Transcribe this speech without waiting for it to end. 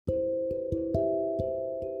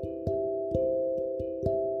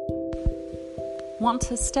Want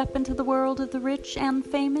to step into the world of the rich and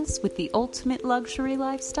famous with the ultimate luxury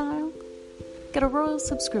lifestyle? Get a royal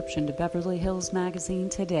subscription to Beverly Hills Magazine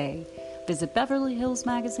today. Visit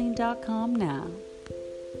BeverlyHillsMagazine.com now.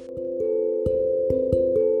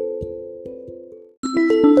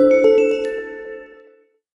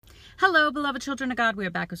 Hello, beloved children of God. We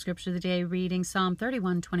are back with Scripture of the Day, reading Psalm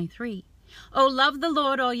 31:23. O love the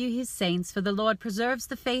Lord, all you his saints, for the Lord preserves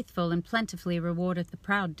the faithful and plentifully rewardeth the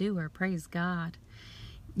proud doer. Praise God.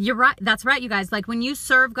 You're right. That's right, you guys. Like when you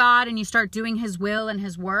serve God and you start doing his will and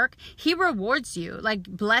his work, he rewards you. Like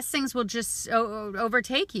blessings will just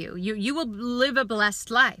overtake you. You will live a blessed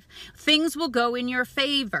life. Things will go in your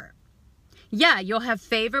favor. Yeah, you'll have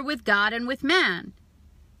favor with God and with man.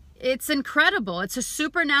 It's incredible. It's a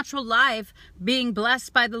supernatural life being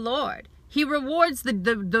blessed by the Lord. He rewards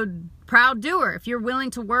the proud doer. If you're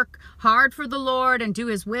willing to work hard for the Lord and do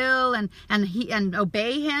his will and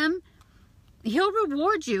obey him, he'll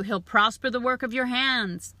reward you. He'll prosper the work of your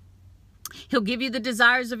hands. He'll give you the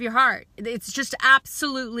desires of your heart. It's just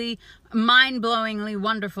absolutely mind-blowingly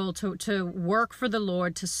wonderful to work for the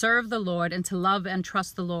Lord, to serve the Lord, and to love and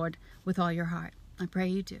trust the Lord with all your heart. I pray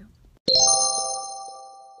you do.